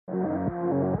You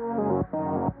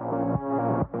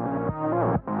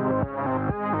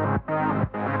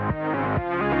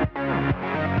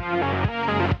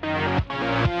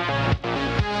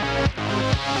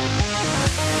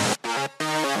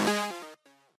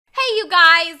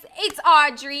guys, it's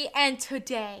Audrey, and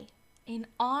today, in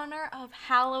honor of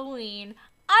Halloween,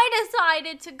 I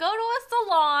decided to go to a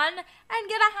salon and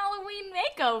get a Halloween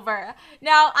makeover.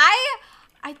 Now,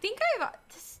 I think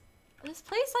this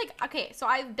place, like, okay, so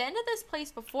I've been to this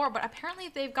place before, but apparently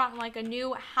they've gotten like a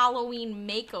new Halloween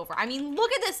makeover. I mean,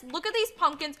 look at this, look at these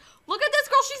pumpkins, look at this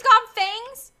girl, she's got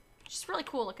fangs. She's really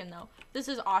cool looking though. This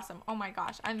is awesome. Oh my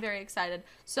gosh, I'm very excited.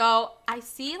 So I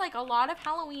see like a lot of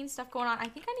Halloween stuff going on. I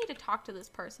think I need to talk to this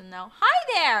person though.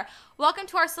 Hi there. Welcome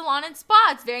to our salon and spa.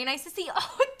 It's very nice to see you.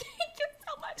 Oh, thank you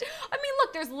so much. I mean,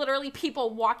 look, there's literally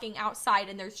people walking outside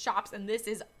and there's shops and this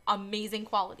is amazing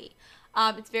quality.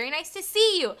 It's very nice to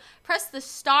see you. Press the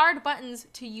starred buttons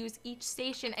to use each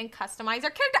station and customize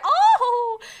your character.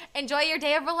 Oh, enjoy your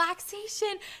day of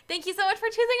relaxation. Thank you so much for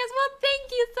choosing us. Well,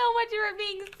 thank you so much for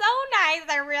being so nice.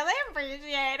 I really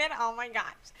appreciate it. Oh my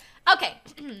gosh. Okay,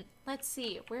 let's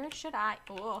see. Where should I?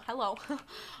 Oh, hello.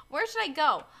 Where should I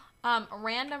go?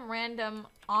 Random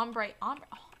ombre.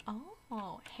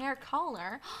 Oh, hair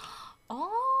color.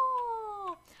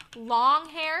 Oh, long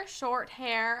hair, short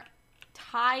hair,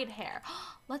 tied hair.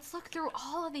 Let's look through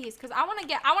all of these because I want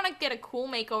to get a cool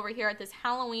makeover here at this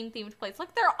Halloween themed place.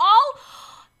 Look, they're all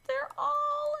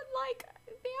like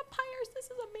vampires. This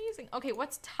is amazing. Okay,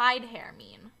 what's tied hair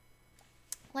mean?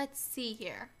 Let's see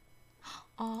here.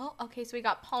 Oh, okay, so we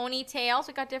got ponytails.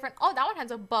 We got different. Oh, that one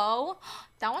has a bow.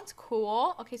 That one's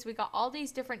cool. Okay, so we got all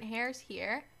these different hairs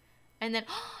here. And then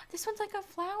this one's like a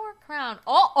flower crown.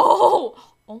 Oh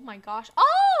my gosh.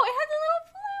 Oh, it has a little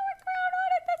flower crown on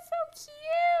it. That's so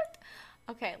cute.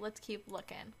 Okay, let's keep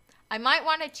looking. I might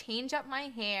want to change up my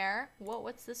hair. Whoa,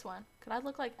 what's this one? Could I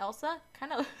look like Elsa?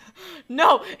 Kind of.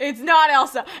 No, it's not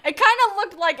Elsa. It kind of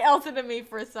looked like Elsa to me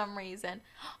for some reason.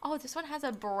 Oh, this one has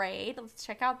a braid. Let's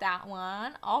check out that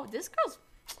one. Oh, this girl's,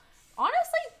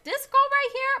 honestly, this girl right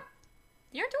here,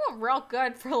 you're doing real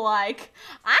good for like,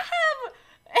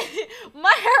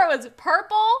 my hair was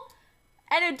purple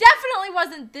and it definitely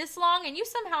wasn't this long and you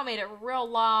somehow made it real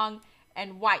long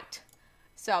and white.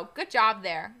 So good job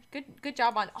there. Good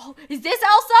job on. Oh, is this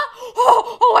Elsa?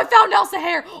 Oh, I found Elsa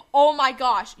hair. Oh my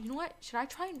gosh. You know what? Should I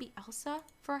try and be Elsa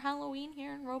for Halloween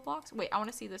here in Roblox? Wait, I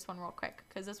want to see this one real quick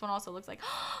because this one also looks like,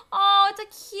 oh, it's a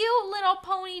cute little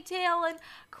ponytail and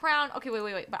crown. Okay,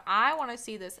 wait. But I want to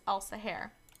see this Elsa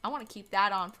hair. I want to keep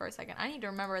that on for a second. I need to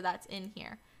remember that's in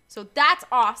here. So that's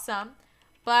awesome.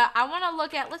 But I want to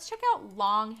look at, let's check out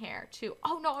long hair too.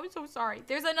 Oh no, I'm so sorry.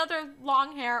 There's another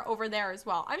long hair over there as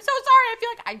well. I'm so sorry. I feel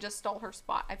like I just stole her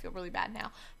spot. I feel really bad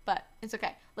now, but it's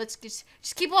okay. Let's just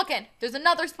keep looking. There's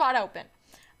another spot open.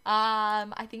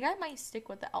 I think I might stick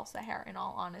with the Elsa hair in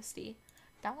all honesty.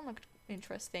 That one looked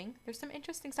interesting. There's some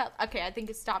interesting stuff. Okay, I think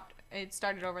it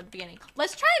started over at the beginning.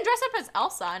 Let's try and dress up as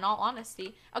Elsa in all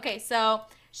honesty. Okay, so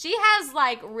she has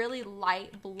like really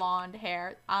light blonde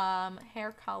hair,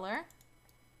 hair color.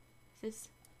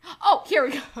 Oh, here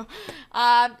we go.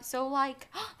 So like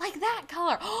that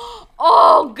color.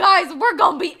 Oh, guys, we're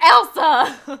gonna be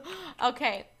Elsa.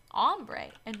 Okay, ombre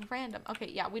and random.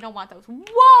 Okay, yeah, we don't want those.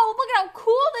 Whoa, look at how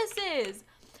cool this is.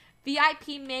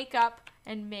 VIP makeup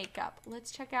and makeup.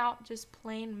 Let's check out just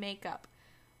plain makeup.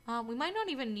 We might not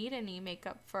even need any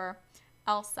makeup for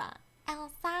Elsa.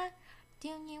 Elsa, do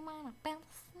you wanna build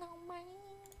a snowman?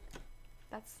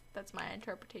 That's my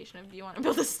interpretation of do you want to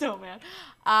build a snowman.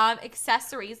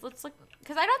 Accessories. Let's look,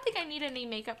 because I don't think I need any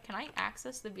makeup. Can I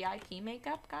access the VIP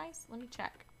makeup, guys? Let me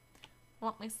check.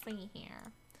 Let me see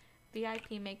here.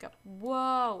 VIP makeup.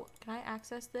 Whoa. Can I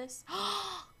access this?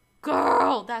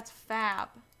 Girl, that's fab.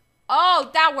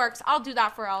 Oh, that works. I'll do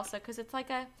that for Elsa because it's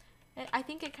like I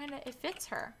think it fits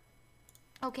her.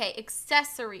 Okay,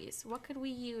 accessories. What could we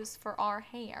use for our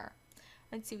hair?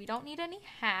 Let's see, we don't need any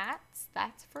hats,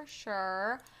 that's for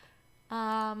sure.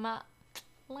 Let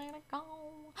it go.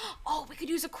 Oh, we could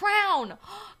use a crown,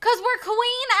 because we're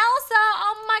Queen Elsa,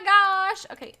 oh my gosh.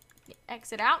 Okay,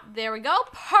 exit out, there we go,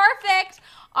 perfect.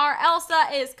 Our Elsa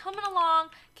is coming along.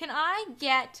 Can I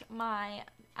get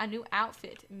a new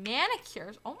outfit?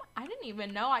 Manicures, oh, I didn't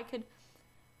even know I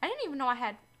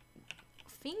had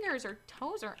fingers or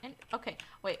toes or any. Okay,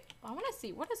 wait, I want to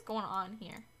see, what is going on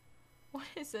here? What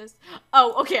is this?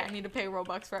 Oh, okay, I need to pay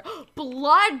Robux for it.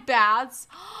 Blood baths.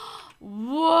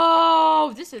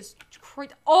 Whoa, this is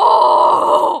crazy.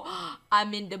 Oh,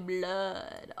 I'm in the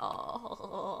blood.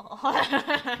 Oh.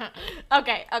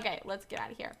 Okay, let's get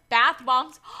out of here. Bath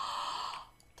bombs.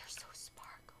 They're so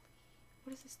sparkly.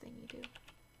 What is this thing you do?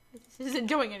 This isn't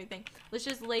doing anything. Let's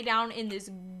just lay down in this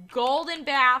golden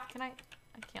bath. I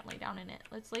can't lay down in it.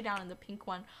 Let's lay down in the pink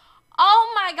one.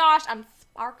 Oh my gosh, I'm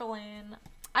sparkling.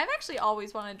 I've actually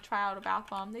always wanted to try out a bath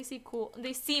bomb. They seem cool.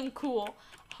 They seem cool.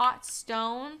 Hot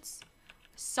stones.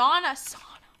 Sauna.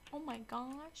 Oh my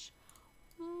gosh.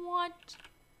 What?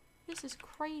 This is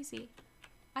crazy.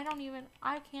 I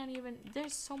can't even.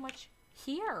 There's so much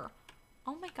here.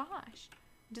 Oh my gosh.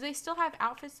 Do they still have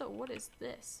outfits though? What is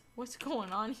this? What's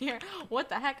going on here? What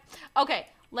the heck? Okay,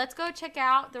 let's go check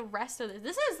out the rest of this.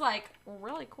 This is like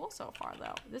really cool so far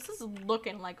though. This is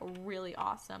looking like really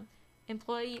awesome.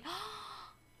 Employee.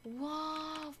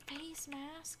 Whoa, face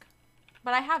mask.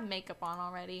 But I have makeup on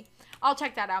already. I'll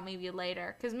check that out maybe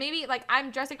later. Because maybe like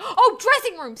I'm dressing. Oh,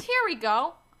 dressing rooms. Here we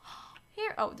go.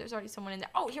 Here. Oh, there's already someone in there.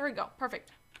 Oh, here we go.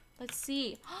 Perfect. Let's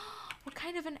see. What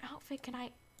kind of an outfit can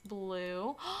I...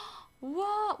 Blue.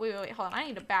 Whoa. Wait, hold on. I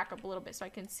need to back up a little bit so I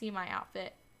can see my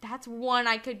outfit. That's one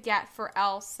I could get for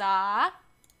Elsa.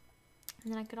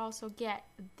 And then I could also get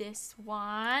this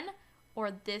one.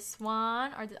 Or this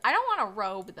one. Or I don't want a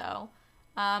robe, though.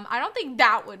 I don't think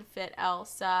that would fit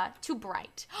Elsa. Too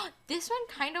bright. This one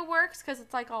kind of works because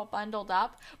it's like all bundled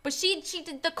up. But she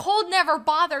did, the cold never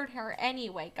bothered her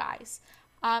anyway, guys.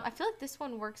 I feel like this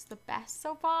one works the best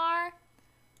so far.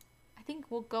 I think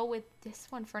we'll go with this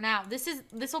one for now. This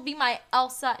will be my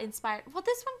Elsa inspired. Well,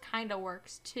 this one kind of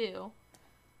works too.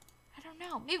 I don't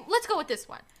know. Maybe, let's go with this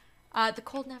one. The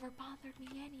cold never bothered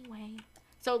me anyway.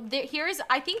 So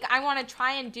I think I want to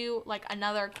try and do like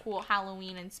another cool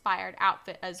Halloween inspired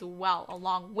outfit as well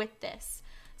along with this.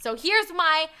 So here's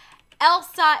my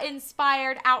Elsa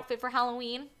inspired outfit for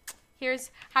Halloween.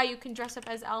 Here's how you can dress up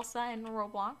as Elsa in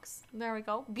Roblox. There we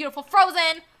go. Beautiful.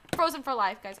 Frozen. Frozen for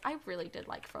life, guys. I really did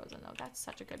like Frozen, though. That's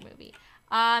such a good movie.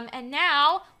 And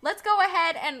now, let's go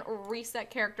ahead and reset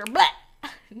character.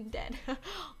 Blech! Dead.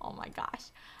 Oh, my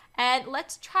gosh. And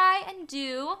let's try and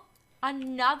do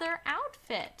another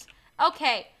outfit.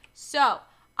 Okay, so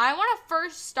I want to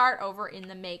first start over in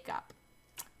the makeup.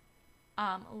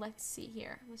 Let's see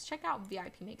here. Let's check out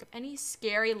VIP makeup. Any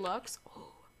scary looks?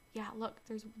 Oh, yeah, look.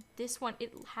 There's this one.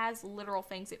 It has literal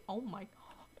fangs. Oh, my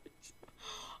gosh.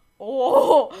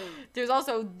 Oh, there's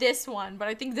also this one, but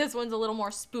I think this one's a little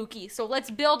more spooky. So let's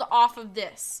build off of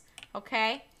this,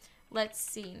 okay? Let's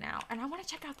see now. And I want to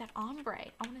check out that ombre.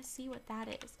 I want to see what that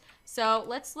is. So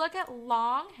let's look at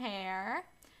long hair.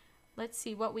 Let's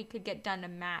see what we could get done to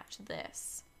match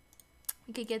this.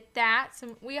 We could get that.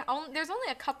 There's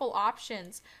only a couple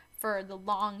options for the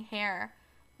long hair.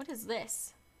 What is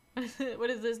this? What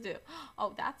does this do?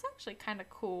 Oh, that's actually kind of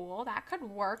cool. That could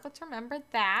work. Let's remember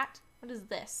that. What is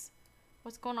this?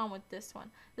 What's going on with this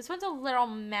one? This one's a little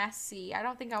messy. I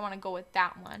don't think I want to go with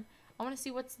that one. I want to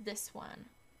see what's this one.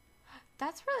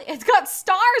 That's really, it's got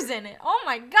stars in it. Oh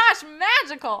my gosh,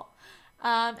 magical.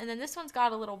 And then this one's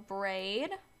got a little braid.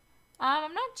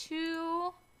 I'm not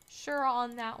too sure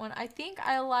on that one. I think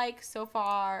I like so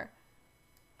far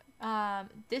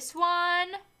this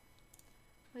one.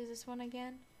 What is this one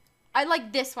again? I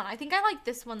like this one. I think I like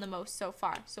this one the most so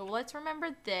far. So let's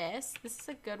remember this. This is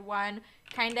a good one.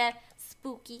 Kind of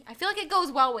spooky. I feel like it goes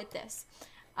well with this.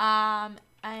 And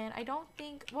I don't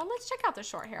think... Well, let's check out the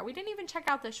short hair. We didn't even check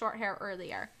out the short hair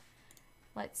earlier.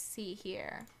 Let's see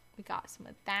here. We got some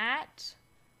of that.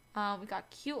 We got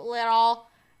cute little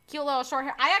short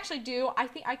hair. I actually do. I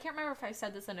can't remember if I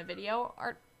said this in a video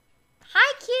or...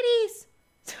 Hi, kitties!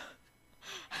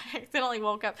 I accidentally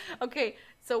woke up. Okay,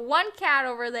 so one cat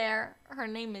over there, her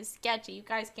name is Sketchy. You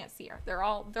guys can't see her. They're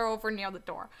over near the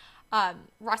door.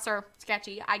 Russer,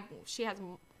 Sketchy. She has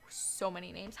so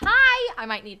many names. Hi! I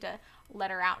might need to let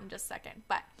her out in just a second,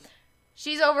 but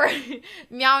she's over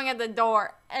meowing at the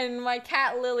door, and my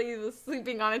cat Lily was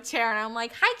sleeping on a chair, and I'm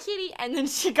like, hi, kitty, and then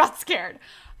she got scared.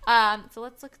 So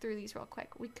let's look through these real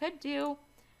quick. We could do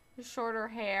the shorter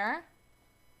hair.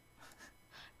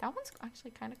 That one's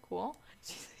actually kind of cool.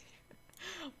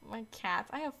 My cats.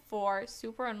 I have 4.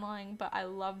 Super annoying, but I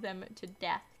love them to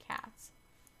death. Cats.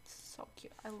 So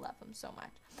cute. I love them so much.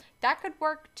 That could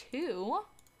work too.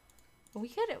 We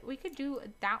could do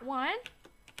that one.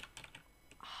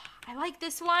 I like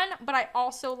this one, but I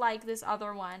also like this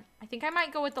other one. I think I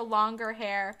might go with the longer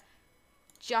hair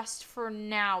just for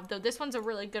now. Though this one's a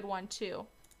really good one too.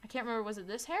 I can't remember, was it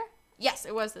this hair? Yes,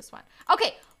 it was this one.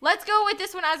 Okay, let's go with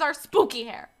this one as our spooky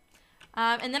hair.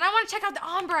 And then I want to check out the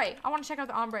ombre. I want to check out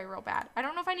the ombre real bad. I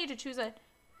don't know if I need to choose a...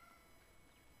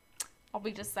 I'll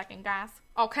be just a second, guys.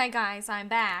 Okay, guys, I'm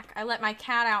back. I let my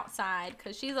cat outside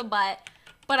because she's a butt.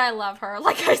 but I love her,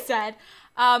 like I said.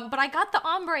 But I got the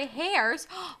ombre hairs.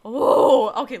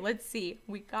 Oh, okay, let's see.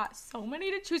 We got so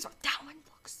many to choose from. That one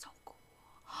looks so cool.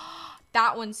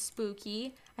 That one's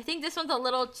spooky. I think this one's a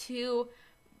little too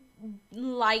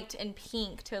light and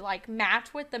pink to like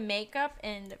match with the makeup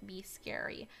and be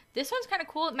scary. This one's kind of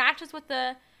cool. It matches with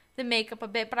the makeup a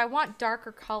bit, but I want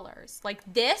darker colors. Like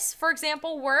this, for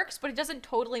example, works, but it doesn't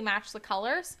totally match the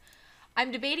colors. I'm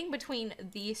debating between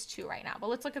these two right now, but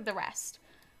let's look at the rest.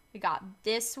 We got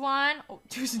this one. Oh,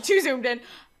 too zoomed in.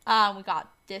 We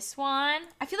got this one.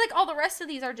 I feel like all the rest of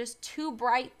these are just too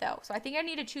bright though. So I think I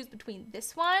need to choose between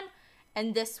this one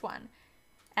and this one.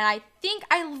 And I think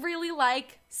I really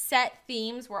like set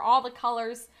themes where all the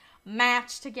colors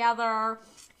match together.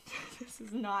 This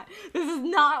is not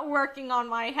working on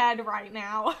my head right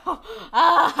now.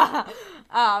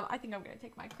 I think I'm gonna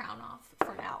take my crown off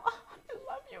for now. I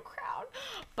love you, crown.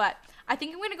 But I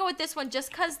think I'm gonna go with this one just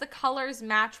because the colors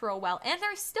match real well. And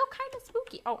they're still kind of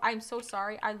spooky. Oh, I'm so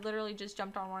sorry. I literally just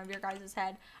jumped on one of your guys'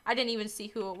 head. I didn't even see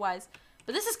who it was.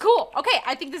 But this is cool. Okay,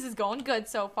 I think this is going good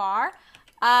so far.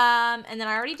 And then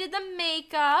I already did the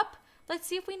makeup. Let's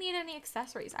see if we need any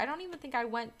accessories. I don't even think I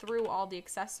went through all the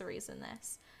accessories in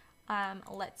this.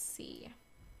 Let's see.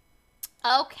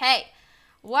 Okay,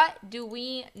 what do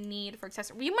we need for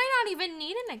accessory? We might not even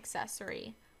need an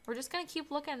accessory. We're just gonna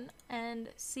keep looking and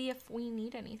see if we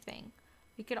need anything.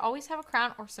 We could always have a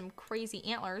crown or some crazy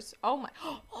antlers. Oh my,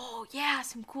 oh yeah,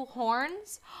 some cool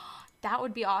horns. That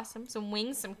would be awesome. Some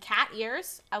wings, some cat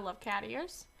ears. I love cat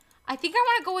ears. I think I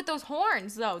want to go with those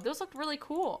horns though. Those look really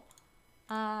cool.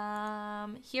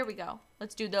 Here we go.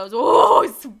 Let's do those. Oh,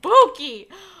 spooky.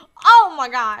 Oh my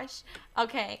gosh.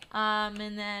 Okay.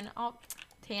 And then, oh,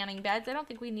 tanning beds. I don't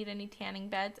think we need any tanning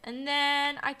beds. And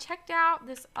then I checked out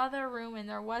this other room and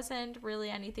there wasn't really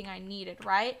anything I needed,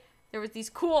 right? There was these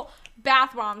cool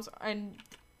bath bombs and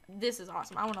this is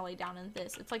awesome. I want to lay down in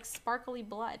this. It's like sparkly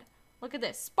blood. Look at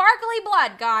this. Sparkly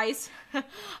blood, guys.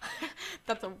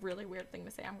 That's a really weird thing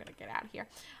to say. I'm going to get out of here.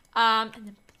 And then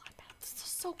blood bath. This is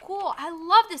so cool. I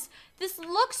love this. This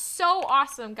looks so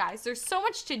awesome, guys. There's so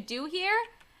much to do here.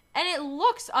 And it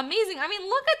looks amazing. I mean,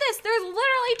 look at this. There's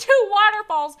literally 2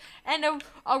 waterfalls and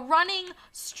a running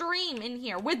stream in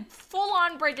here with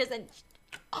full-on bridges. And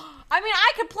I mean,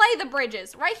 I could play the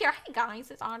bridges right here. Hey,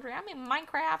 guys, it's Audrey. I'm in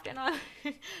Minecraft.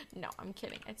 And no, I'm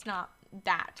kidding. It's not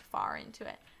that far into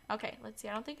it. Okay, let's see.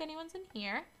 I don't think anyone's in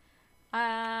here.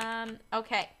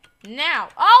 Okay. Now.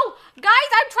 Oh,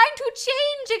 guys, I'm trying to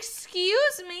change.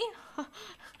 Excuse me.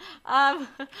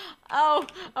 Oh,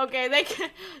 okay. They can,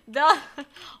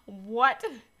 what?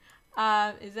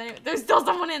 Is anyone, there's still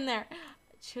someone in there.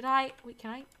 Should I, wait,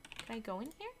 can I go in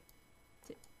here?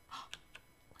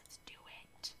 Let's do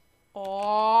it.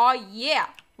 Oh, yeah.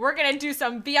 We're gonna do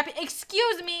some VIP.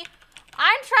 Excuse me.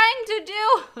 I'm trying to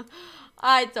do,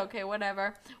 it's okay,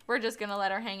 whatever. We're just gonna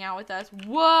let her hang out with us.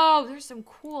 Whoa, there's some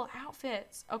cool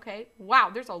outfits. Okay, wow,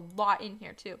 there's a lot in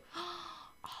here too.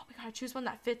 Oh, we gotta choose one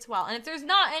that fits well. And if there's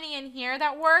not any in here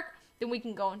that work, then we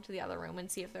can go into the other room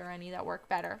and see if there are any that work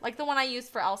better. Like the one I used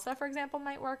for Elsa, for example,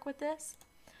 might work with this.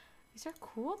 These are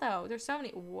cool though. There's so many.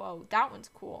 Whoa, that one's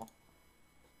cool.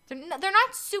 They're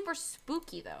not super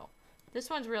spooky though. This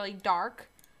one's really dark,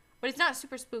 but it's not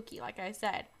super spooky, like I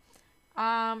said.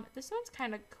 This one's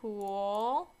kind of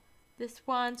cool. This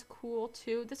one's cool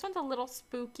too. This one's a little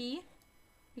spooky.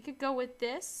 We could go with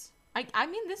this. I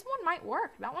mean, this one might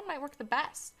work. That one might work the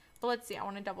best. But let's see. I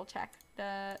want to double check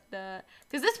because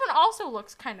this one also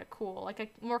looks kind of cool, like a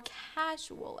more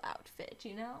casual outfit,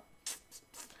 you know.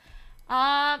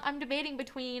 I'm debating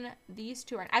between these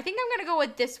two. I think I'm gonna go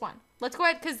with this one. Let's go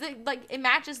ahead because it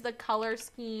matches the color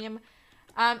scheme.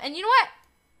 And you know what?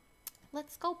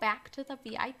 Let's go back to the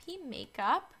VIP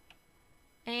makeup.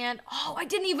 And, oh, I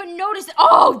didn't even notice it.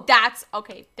 Oh, that's,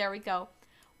 okay, there we go.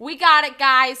 We got it,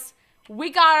 guys. We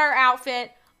got our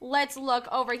outfit. Let's look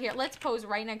over here. Let's pose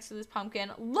right next to this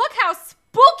pumpkin. Look how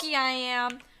spooky I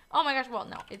am. Oh my gosh, well,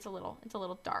 no, it's a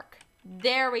little dark.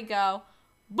 There we go.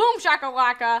 Boom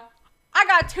shakalaka. I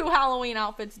got 2 Halloween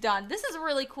outfits done. This is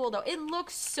really cool, though. It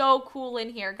looks so cool in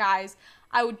here, guys.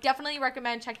 I would definitely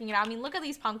recommend checking it out. I mean, look at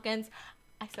these pumpkins.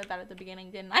 I said that at the beginning,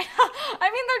 didn't I?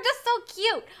 I mean, they're just so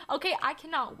cute. Okay, I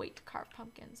cannot wait to carve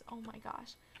pumpkins. Oh my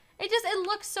gosh. It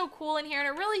looks so cool in here, and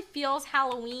it really feels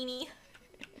Halloween-y.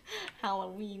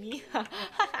 Halloween-y.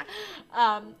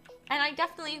 And I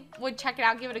definitely would check it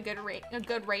out, give it a good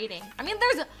rating. I mean,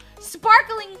 there's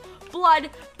sparkling blood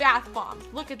bath bombs.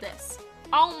 Look at this.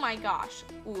 Oh my gosh.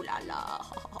 Ooh la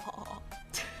la.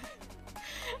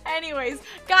 Anyways,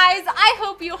 guys, I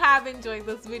hope you have enjoyed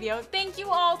this video. Thank you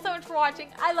all so much for watching.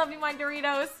 I love you, my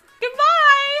Doritos.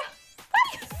 Goodbye!